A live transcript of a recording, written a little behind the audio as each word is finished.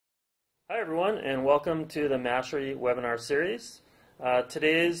Hi everyone, and welcome to the Mashery webinar series.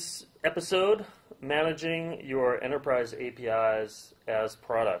 Today's episode, Managing Your Enterprise APIs as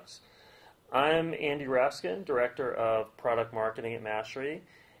Products. I'm Andy Raskin, Director of Product Marketing at Mashery,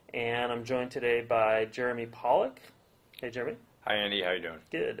 and I'm joined today by Jeremy Pollock. Hey Jeremy. Hi Andy, how you doing?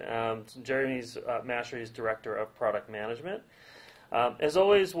 Good. Jeremy's Mashery's Director of Product Management. As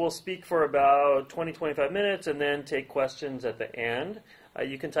always, we'll speak for about 20-25 minutes and then take questions at the end.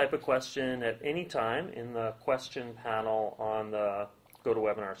 You can type a question at any time in the question panel on the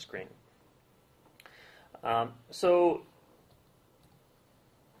GoToWebinar screen. So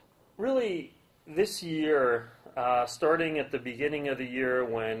really, this year, starting at the beginning of the year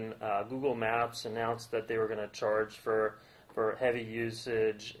when Google Maps announced that they were going to charge for heavy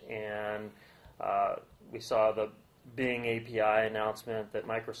usage, and we saw the Bing API announcement that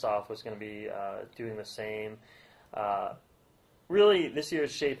Microsoft was going to be doing the same. Really, this year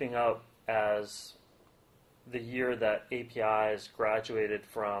is shaping up as the year that APIs graduated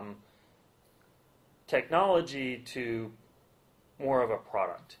from technology to more of a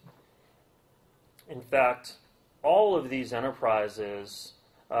product. In fact, all of these enterprises,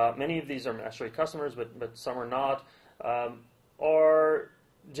 many of these are Mashery customers, but some are not, are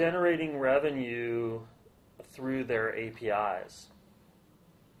generating revenue through their APIs.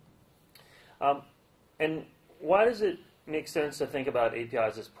 And why does it make sense to think about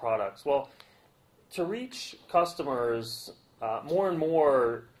APIs as products? Well, to reach customers more and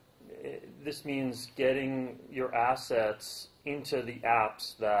more, this means getting your assets into the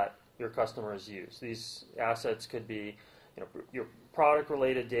apps that your customers use. These assets could be, your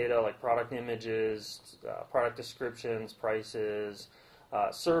product-related data like product images, product descriptions, prices,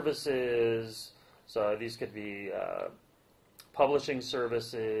 services. So these could be publishing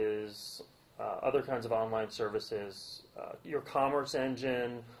services, other kinds of online services, your commerce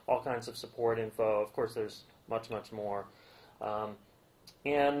engine, all kinds of support info. Of course, there's much, much more.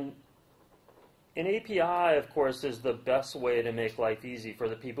 And an API, of course, is the best way to make life easy for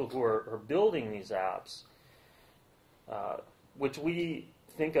the people who are building these apps, which we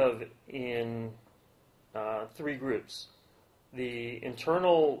think of in three groups. The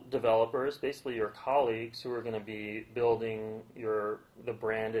internal developers, basically your colleagues who are going to be building the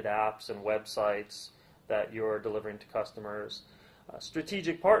branded apps and websites that you're delivering to customers.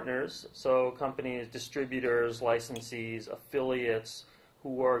 Strategic partners, so companies, distributors, licensees, affiliates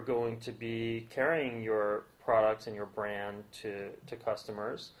who are going to be carrying your products and your brand to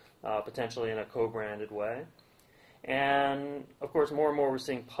customers, potentially in a co-branded way. And of course, more and more we're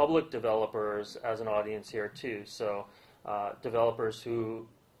seeing public developers as an audience here too. So developers who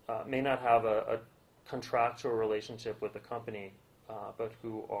may not have a contractual relationship with the company, but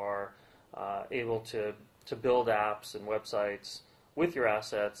who are able to build apps and websites with your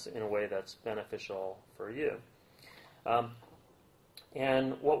assets in a way that's beneficial for you.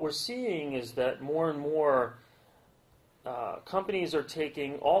 And what we're seeing is that more and more companies are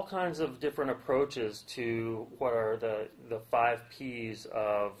taking all kinds of different approaches to what are the 5 Ps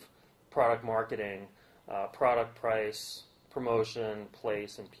of product marketing: product, price, promotion,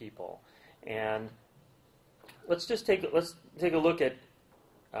 place, and people. And let's take a look at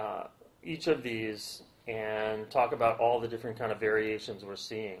each of these and talk about all the different kind of variations we're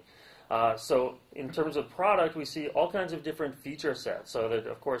seeing. So in terms of product, we see all kinds of different feature sets. So that,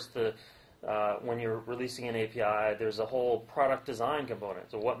 of course, when you're releasing an API, there's a whole product design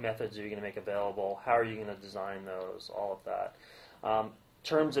component. So what methods are you going to make available? How are you going to design those? All of that.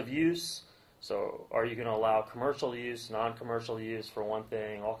 Terms of use. So are you going to allow commercial use, non-commercial use for one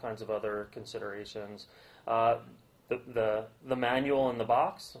thing, all kinds of other considerations. The manual in the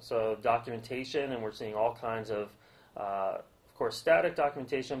box, so documentation, and we're seeing all kinds of course, static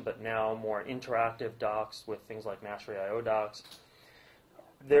documentation, but now more interactive docs with things like Mashery IO docs.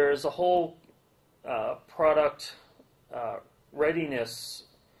 There's a whole product readiness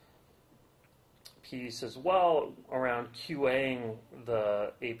piece as well around QAing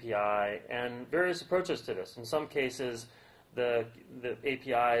the API and various approaches to this. In some cases, the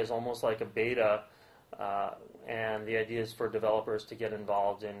API is almost like a beta, and the idea is for developers to get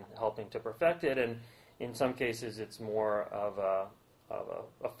involved in helping to perfect it. And in some cases, it's more of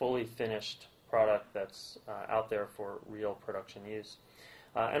a fully finished product that's out there for real production use.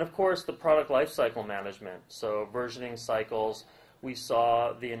 And of course, the product lifecycle management, so versioning cycles. We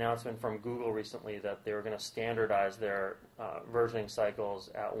saw the announcement from Google recently that they were going to standardize their versioning cycles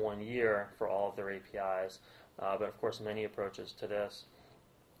at 1 year for all of their APIs, but of course many approaches to this.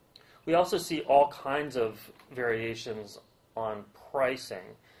 We also see all kinds of variations on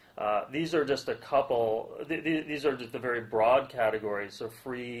pricing. These are just a couple. These are just the very broad categories. So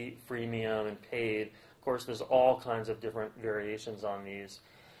free, freemium, and paid. Of course, there's all kinds of different variations on these.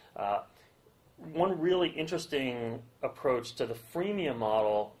 One really interesting approach to the freemium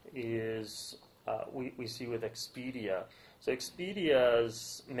model is we see with Expedia. So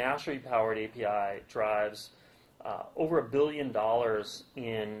Expedia's Mashery-powered API drives over $1 billion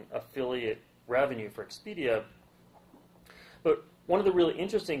in affiliate revenue for Expedia. But one of the really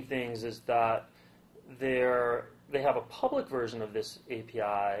interesting things is that they have a public version of this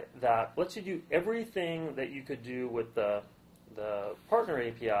API that lets you do everything that you could do with the partner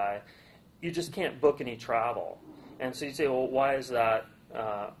API. You just can't book any travel. And so you say, well, why is that?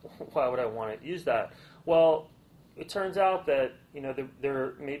 Why would I want to use that? Well, it turns out that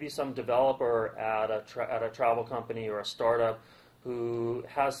there may be some developer at a travel company or a startup who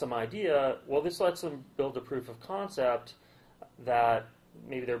has some idea. Well, this lets them build a proof of concept that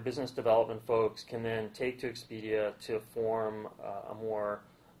maybe their business development folks can then take to Expedia to form a more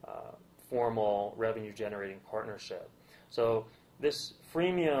formal revenue-generating partnership. So this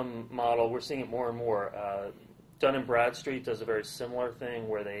freemium model, we're seeing it more and more. Dun & Bradstreet does a very similar thing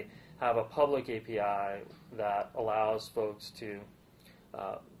where they have a public API that allows folks to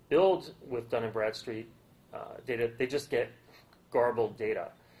build with Dun & Bradstreet data. They just get garbled data.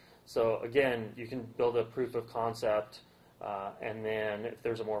 So again, you can build a proof of concept, and then if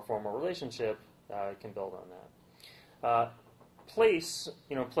there's a more formal relationship, you can build on that. Place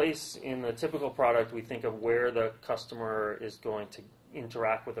in the typical product, we think of where the customer is going to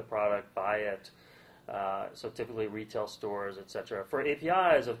interact with the product, buy it. So typically retail stores, etc. For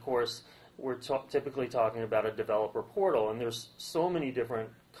APIs, of course, we're typically talking about a developer portal, and there's so many different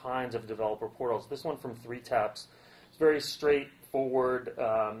kinds of developer portals. This one from 3Taps is very straightforward,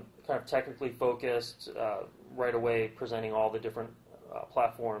 kind of technically focused, right away presenting all the different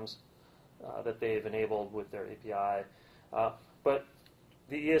platforms that they've enabled with their API. But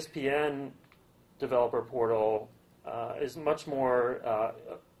the ESPN developer portal is much more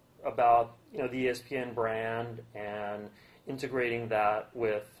about the ESPN brand and integrating that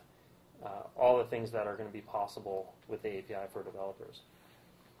with all the things that are going to be possible with the API for developers.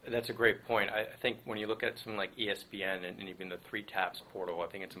 That's a great point. I think when you look at something like ESPN and even the 3Taps portal, I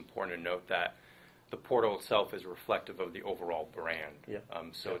think it's important to note that the portal itself is reflective of the overall brand. Yep.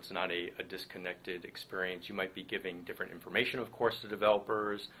 So it's not a disconnected experience. You might be giving different information, of course, to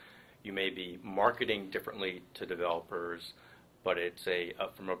developers. You may be marketing differently to developers, but it's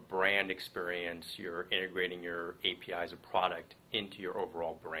from a brand experience, you're integrating your API as a product into your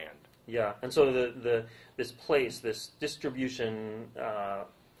overall brand. Yeah, and so this distribution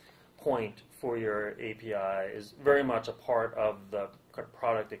point for your API is very much a part of the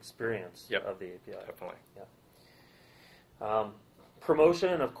product experience of the API. Definitely. Yeah.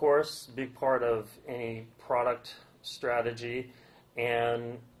 Promotion, of course, big part of any product strategy.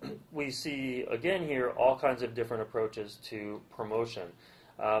 And we see, again here, all kinds of different approaches to promotion.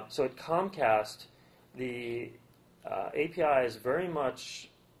 So at Comcast, the API is very much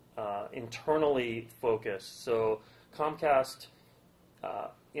internally focused. So Comcast,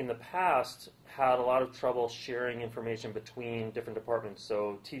 in the past, had a lot of trouble sharing information between different departments.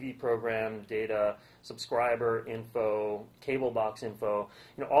 So TV program data, subscriber info, cable box info,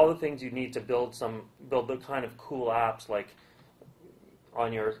 all the things you need to build the kind of cool apps like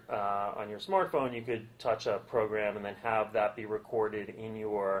on your smartphone. You could touch a program and then have that be recorded in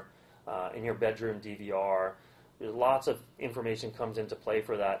your bedroom DVR. There's lots of information comes into play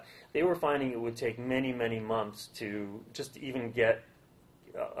for that. They were finding it would take many, many months to just even get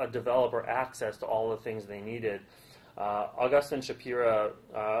a developer access to all the things they needed. Augustin Shapira,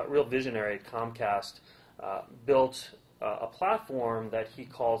 real visionary at Comcast, built a platform that he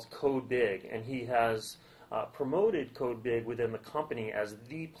calls Code Big, and he has promoted Code Big within the company as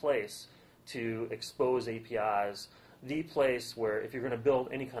the place to expose APIs, the place where if you're going to build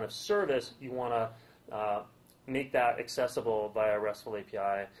any kind of service, you want to make that accessible via RESTful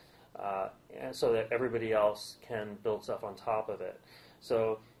API and so that everybody else can build stuff on top of it.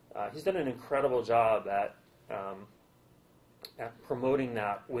 So he's done an incredible job at promoting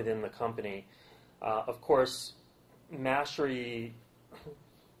that within the company. Of course, Mashery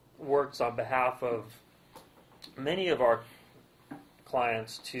works on behalf of many of our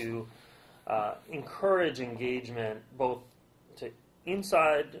clients to encourage engagement both to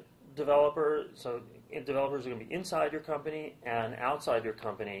inside developers, so developers are going to be inside your company and outside your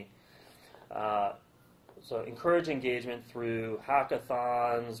company. So encourage engagement through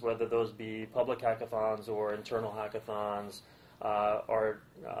hackathons, whether those be public hackathons or internal hackathons. Our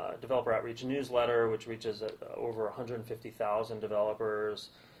developer outreach newsletter, which reaches over 150,000 developers.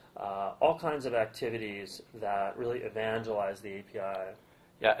 all kinds of activities that really evangelize the API.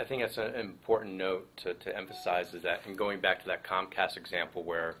 Yeah, I think that's an important note to emphasize is that, and going back to that Comcast example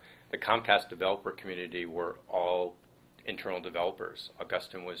where the Comcast developer community were all internal developers.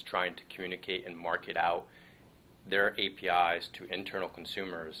 Augustine was trying to communicate and market out their APIs to internal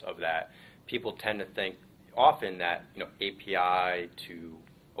consumers of that. People tend to think often that, API to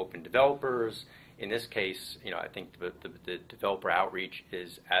open developers. In this case, I think the developer outreach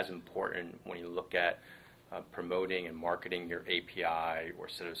is as important when you look at promoting and marketing your API or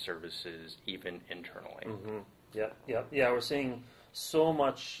set of services, even internally. Mm-hmm. Yeah. We're seeing so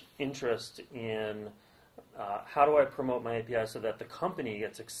much interest in how do I promote my API so that the company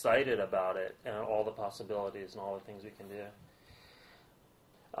gets excited about it and all the possibilities and all the things we can do.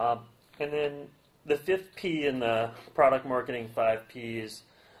 And then the fifth P in the product marketing 5 Ps,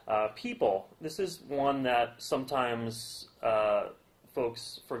 people. This is one that sometimes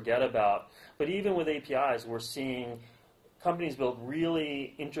folks forget about. But even with APIs, we're seeing companies build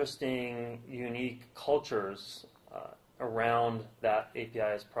really interesting, unique cultures around that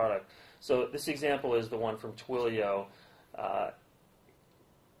API's product. So this example is the one from Twilio.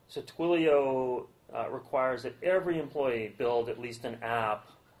 So Twilio requires that every employee build at least an app.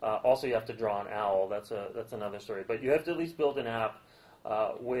 Also, you have to draw an owl. That's another story. But you have to at least build an app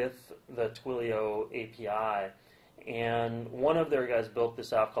with the Twilio API. And one of their guys built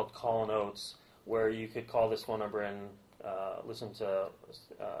this app called Call & Oates, where you could call this phone number and listen to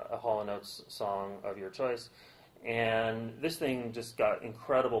a Hall & Oates song of your choice. And this thing just got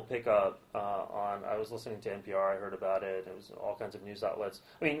incredible pickup on. I was listening to NPR. I heard about it. It was all kinds of news outlets.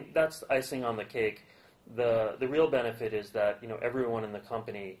 I mean, that's icing on the cake. The real benefit is that everyone in the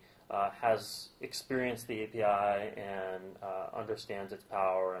company has experienced the API and understands its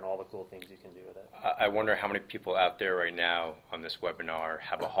power and all the cool things you can do with it. I wonder how many people out there right now on this webinar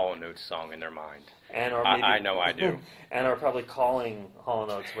have a Hall & Oates song in their mind. And or maybe, I know I do. And are probably calling Hall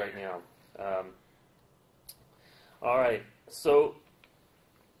 & Oates right now. All right. So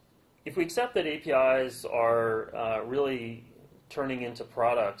if we accept that APIs are really turning into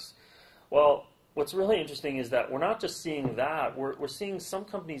products, well, what's really interesting is that we're not just seeing that. We're seeing some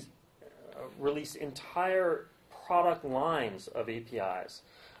companies release entire product lines of APIs.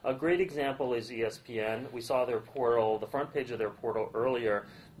 A great example is ESPN. We saw their portal, the front page of their portal earlier.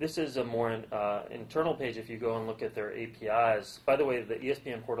 This is a more internal page if you go and look at their APIs. By the way, the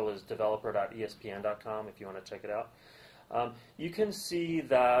ESPN portal is developer.espn.com if you want to check it out. You can see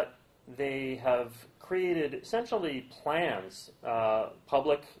that they have created essentially plans, a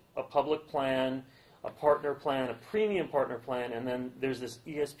public plan, a partner plan, a premium partner plan, and then there's this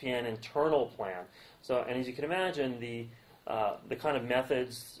ESPN internal plan. So, and as you can imagine, the kind of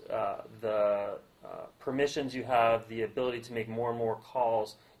methods, the permissions you have, the ability to make more and more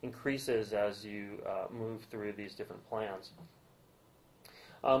calls increases as you move through these different plans.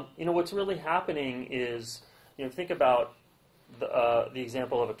 What's really happening is, think about the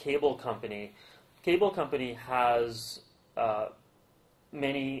example of a cable company. Cable company has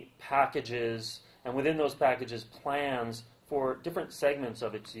many packages, and within those packages, plans for different segments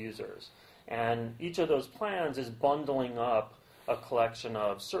of its users. And each of those plans is bundling up a collection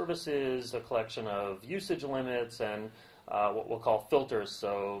of services, a collection of usage limits, and what we'll call filters.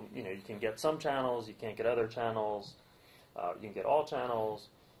 So, you can get some channels, you can't get other channels, you can get all channels.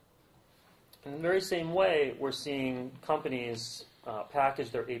 In the very same way, we're seeing companies package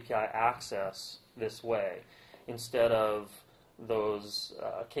their API access this way. Instead of those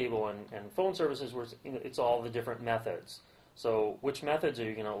cable and phone services, where it's all the different methods. So which methods are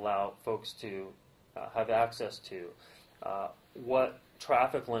you going to allow folks to have access to? What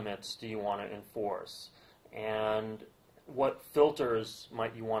traffic limits do you want to enforce? And what filters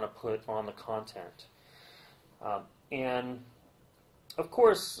might you want to put on the content? And of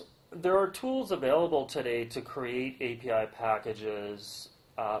course, there are tools available today to create API packages,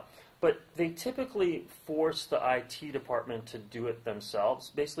 but they typically force the IT department to do it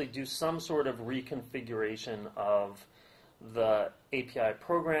themselves, basically do some sort of reconfiguration of the API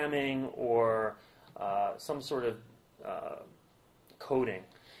programming or some sort of coding.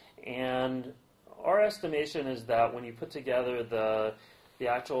 And our estimation is that when you put together the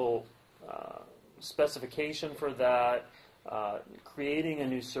actual specification for that, creating a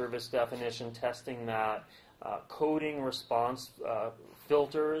new service definition, testing that, coding response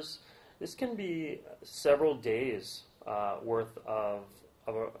filters, this can be several days worth of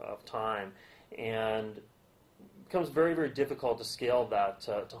time. And becomes very, very difficult to scale that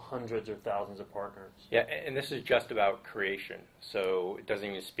to hundreds or thousands of partners. Yeah, and this is just about creation. So it doesn't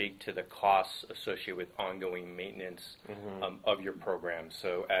even speak to the costs associated with ongoing maintenance of your program.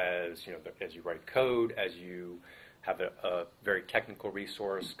 So as as you write code, as you have a very technical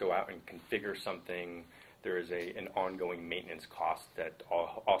resource, go out and configure something, there is an ongoing maintenance cost that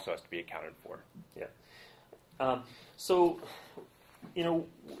also has to be accounted for. Yeah. So,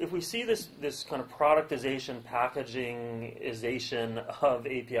 if we see this kind of productization, packagingization of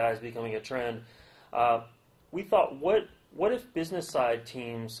APIs becoming a trend, we thought, what if business side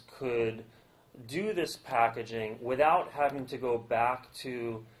teams could do this packaging without having to go back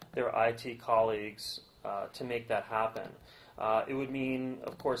to their IT colleagues to make that happen? It would mean,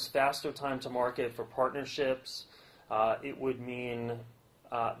 of course, faster time to market for partnerships. It would mean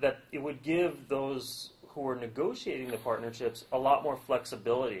that it would give those who are negotiating the partnerships a lot more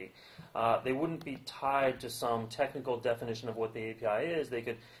flexibility. They wouldn't be tied to some technical definition of what the API is. They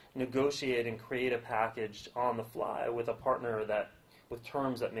could negotiate and create a package on the fly with a partner with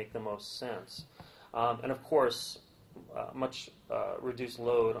terms that make the most sense. And of course, much reduced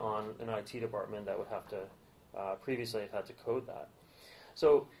load on an IT department that would have to previously have had to code that.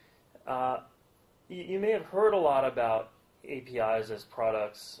 So you may have heard a lot about APIs as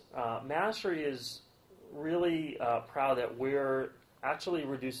products. Mashery is really proud that we're actually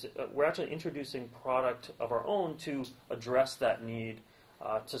introducing product of our own to address that need,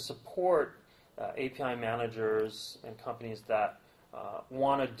 to support API managers and companies that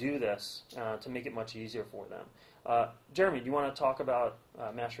want to do this, to make it much easier for them. Jeremy, do you want to talk about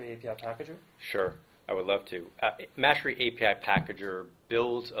Mashery API Packager? Sure, I would love to. Mashery API Packager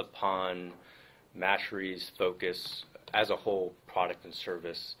builds upon Mashery's focus as a whole, product and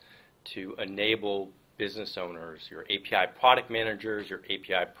service, to enable business owners, your API product managers, your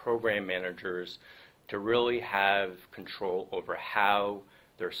API program managers, to really have control over how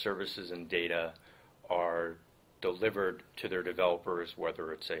their services and data are delivered to their developers,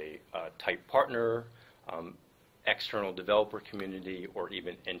 whether it's a type partner, external developer community, or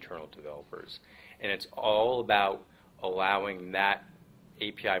even internal developers. And it's all about allowing that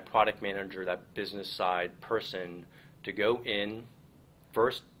API product manager, that business side person, to go in,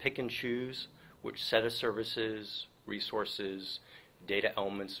 first pick and choose which set of services, resources, data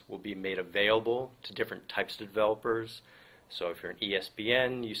elements will be made available to different types of developers. So if you're an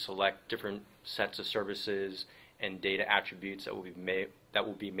ESPN, you select different sets of services and data attributes that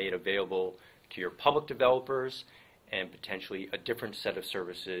will be made available to your public developers, and potentially a different set of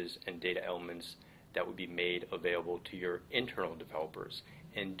services and data elements that would be made available to your internal developers.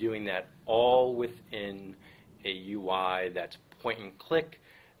 And doing that all within a UI that's point and click,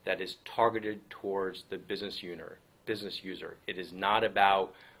 that is targeted towards the business user. It is not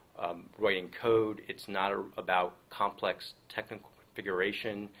about writing code. It's not about complex technical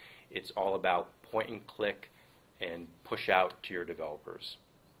configuration. It's all about point and click and push out to your developers.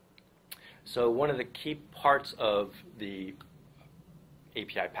 So one of the key parts of the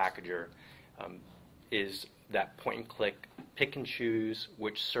API Packager is that point and click, pick and choose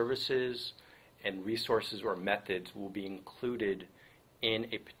which services and resources or methods will be included in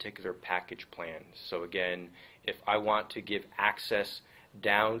a particular package plan. So again, if I want to give access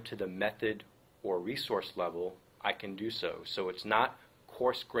down to the method or resource level, I can do so. So it's not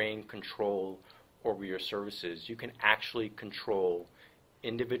coarse-grained control over your services. You can actually control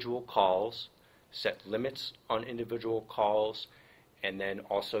individual calls, set limits on individual calls, and then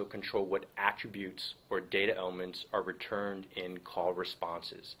also control what attributes or data elements are returned in call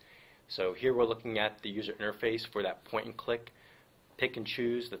responses. So here we're looking at the user interface for that point and click, pick and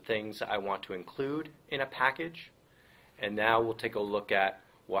choose the things that I want to include in a package. And now we'll take a look at,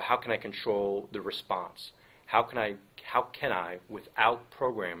 well, how can I control the response? How can I, without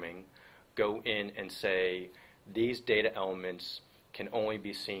programming, go in and say, these data elements can only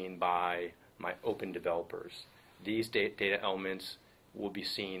be seen by my open developers. These data elements will be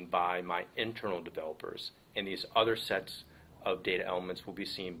seen by my internal developers. And these other sets of data elements will be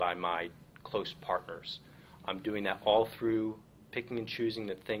seen by my close partners. I'm doing that all through picking and choosing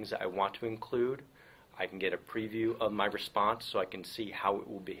the things that I want to include. I can get a preview of my response so I can see how it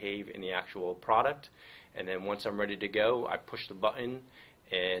will behave in the actual product. And then once I'm ready to go, I push the button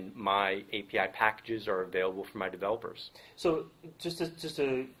and my API packages are available for my developers. So just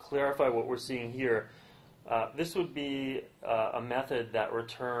to clarify what we're seeing here, this would be a method that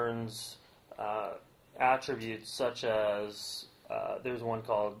returns attributes such as, there's one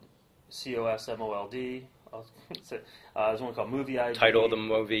called COSMOLD, there's one called movie ID. Title of the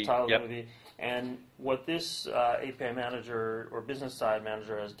movie. Title of the movie. And what this API manager or business side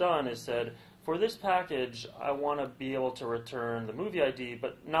manager has done is said, for this package, I want to be able to return the movie ID,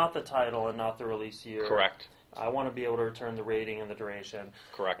 but not the title and not the release year. Correct. I want to be able to return the rating and the duration.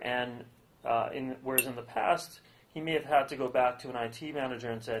 Correct. And whereas in the past, he may have had to go back to an IT manager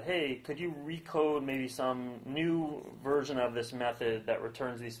and said, hey, could you recode maybe some new version of this method that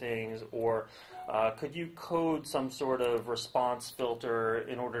returns these things, or could you code some sort of response filter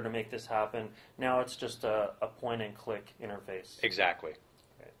in order to make this happen? Now it's just a point-and-click interface. Exactly.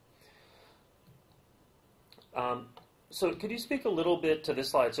 Okay. So could you speak a little bit to this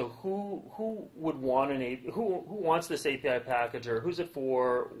slide? So who would want who wants this API packager? Who's it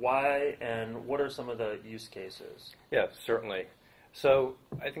for? Why? And what are some of the use cases? Yeah, certainly. So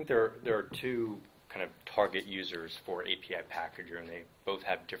I think there are two kind of target users for API Packager, and they both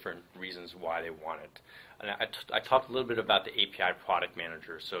have different reasons why they want it. And I talked a little bit about the API Product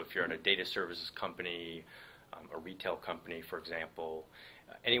Manager. So if you're in a data services company, a retail company, for example,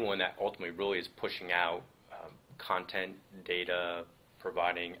 anyone that ultimately really is pushing out content, data,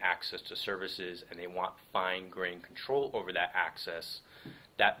 providing access to services, and they want fine-grained control over that access,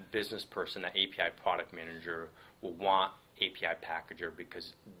 that business person, that API product manager, will want API Packager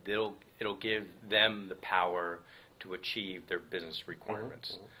because it'll give them the power to achieve their business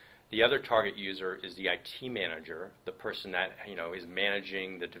requirements. Mm-hmm. The other target user is the IT manager, the person that is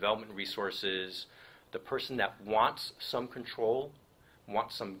managing the development resources, the person that wants some control,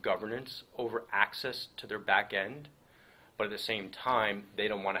 wants some governance over access to their back end, but at the same time, they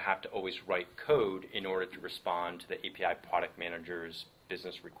don't want to have to always write code in order to respond to the API product manager's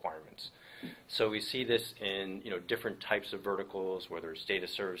business requirements. So we see this in different types of verticals, whether it's data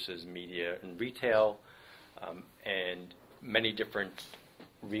services, media, and retail, and many different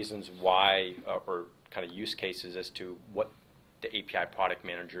reasons why, or kind of use cases as to what the API product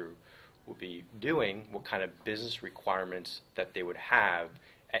manager will be doing, what kind of business requirements that they would have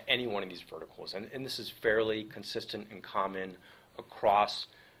at any one of these verticals. And this is fairly consistent and common across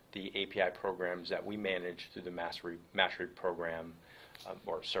the API programs that we manage through the Mashery program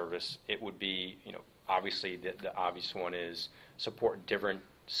or service. It would be, obviously the obvious one is support different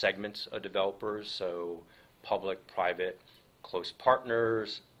segments of developers, so public, private, close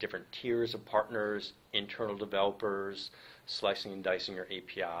partners, different tiers of partners, internal developers, slicing and dicing your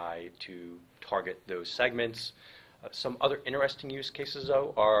API to target those segments. Some other interesting use cases,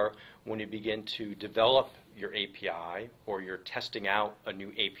 though, are when you begin to develop your API or you're testing out a new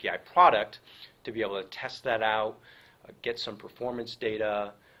API product, to be able to test that out, get some performance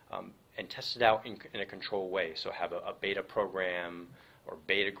data, and test it out in a controlled way. So have a beta program or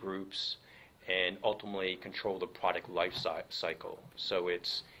beta groups, and ultimately control the product life cycle. So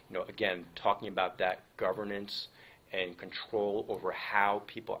it's, again, talking about that governance and control over how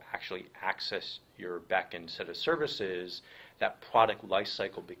people actually access your backend set of services. That product life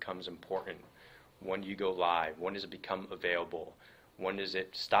cycle becomes important. When do you go live? When does it become available? When does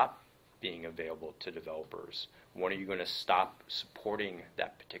it stop being available to developers? When are you going to stop supporting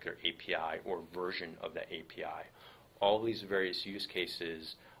that particular API or version of that API? All these various use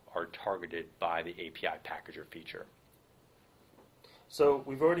cases are targeted by the API Packager feature. So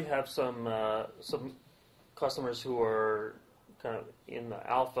we've already have some customers who are kind of in the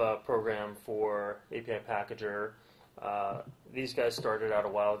alpha program for API Packager. These guys started out a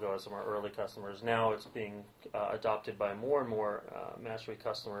while ago as some of our early customers. Now it's being adopted by more and more Mashery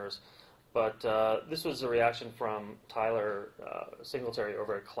customers. But this was a reaction from Tyler Singletary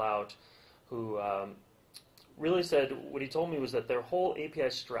over at Clout, who really said, what he told me was that their whole API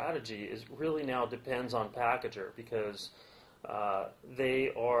strategy is really now depends on Packager, because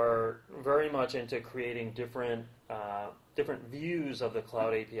they are very much into creating different views of the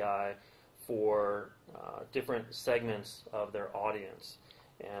Cloud API for different segments of their audience.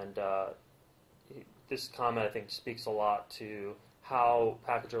 And this comment, I think, speaks a lot to how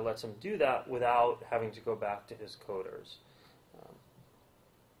Packager lets him do that without having to go back to his coders.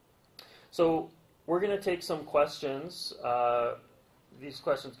 So we're going to take some questions. These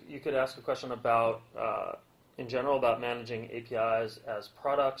questions, you could ask a question about, in general, about managing APIs as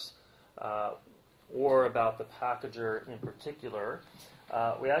products, or about the Packager in particular.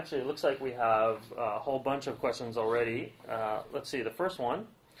 It looks like we have a whole bunch of questions already. Let's see, the first one.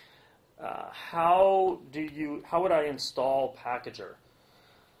 How would I install Packager?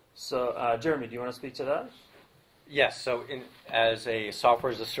 So, Jeremy, do you want to speak to that? Yes. So, as a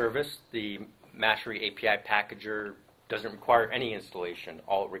software as a service, the Mashery API Packager doesn't require any installation.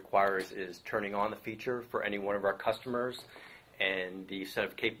 All it requires is turning on the feature for any one of our customers, and the set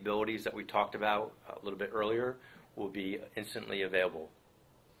of capabilities that we talked about a little bit earlier will be instantly available.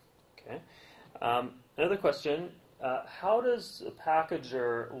 Okay. Another question. how does a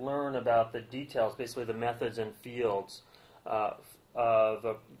packager learn about the details, basically the methods and fields that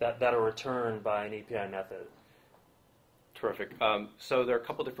are returned by an API method? Terrific. So there are a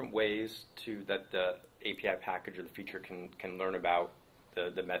couple different ways that the API packager, the feature, can learn about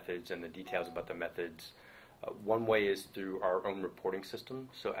the methods and the details about the methods. One way is through our own reporting system.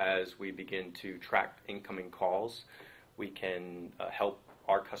 So as we begin to track incoming calls, we can help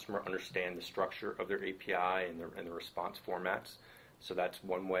our customer understand the structure of their API and the response formats. So that's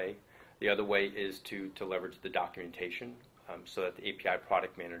one way. The other way is to leverage the documentation so that the API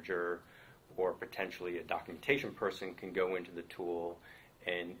product manager or potentially a documentation person can go into the tool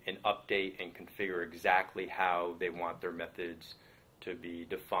and update and configure exactly how they want their methods to be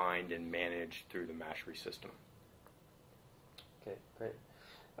defined and managed through the Mashery system. Okay, great.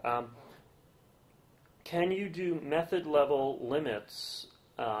 Can you do method level limits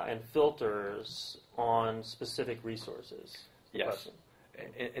and filters on specific resources? Yes,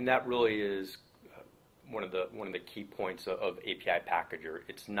 and that really is one of the key points of API Packager.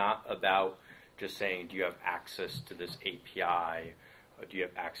 It's not about just saying, do you have access to this API? Or do you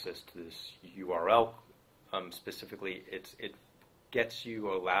have access to this URL? Specifically, it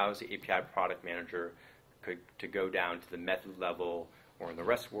allows the API product manager to go down to the method level, or in the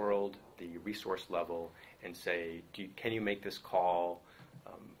REST world, the resource level, and say, can you make this call?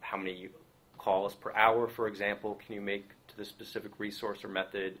 How many calls per hour, for example, can you make to this specific resource or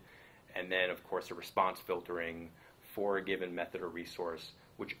method? And then, of course, a response filtering for a given method or resource.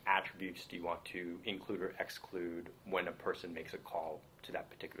 Which attributes do you want to include or exclude when a person makes a call to that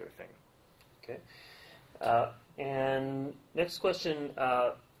particular thing? Okay. And next question,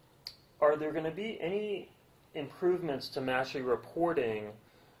 are there going to be any improvements to Mashery reporting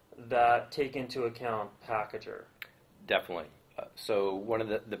that take into account Packager? Definitely. So one of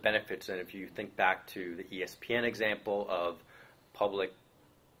the benefits, and if you think back to the ESPN example of public,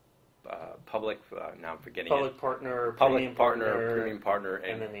 now I'm forgetting public it. Partner, Public partner, premium partner,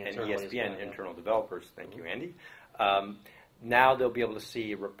 and ESPN ESPN internal developers. Thank you, Andy. Now they'll be able to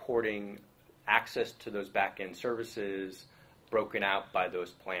see reporting access to those back-end services broken out by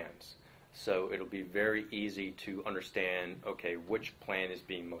those plans. So it'll be very easy to understand, okay, which plan is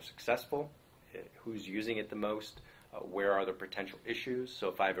being most successful, who's using it the most, where are the potential issues. So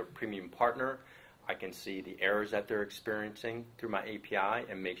if I have a premium partner, I can see the errors that they're experiencing through my API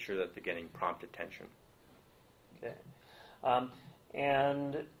and make sure that they're getting prompt attention. Okay.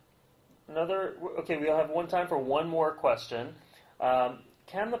 And we'll have time for one more question.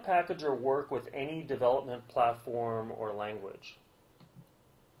 Can the packager work with any development platform or language?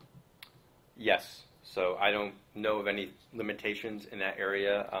 Yes. So I don't know of any limitations in that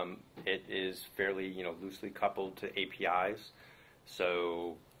area. It is fairly, loosely coupled to APIs.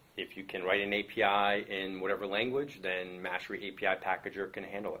 So if you can write an API in whatever language, then Mashery API Packager can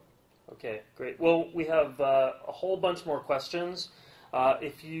handle it. Okay, great. Well, we have a whole bunch more questions.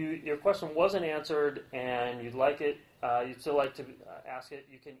 If your question wasn't answered and you'd still like to ask it,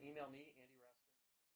 you can email me.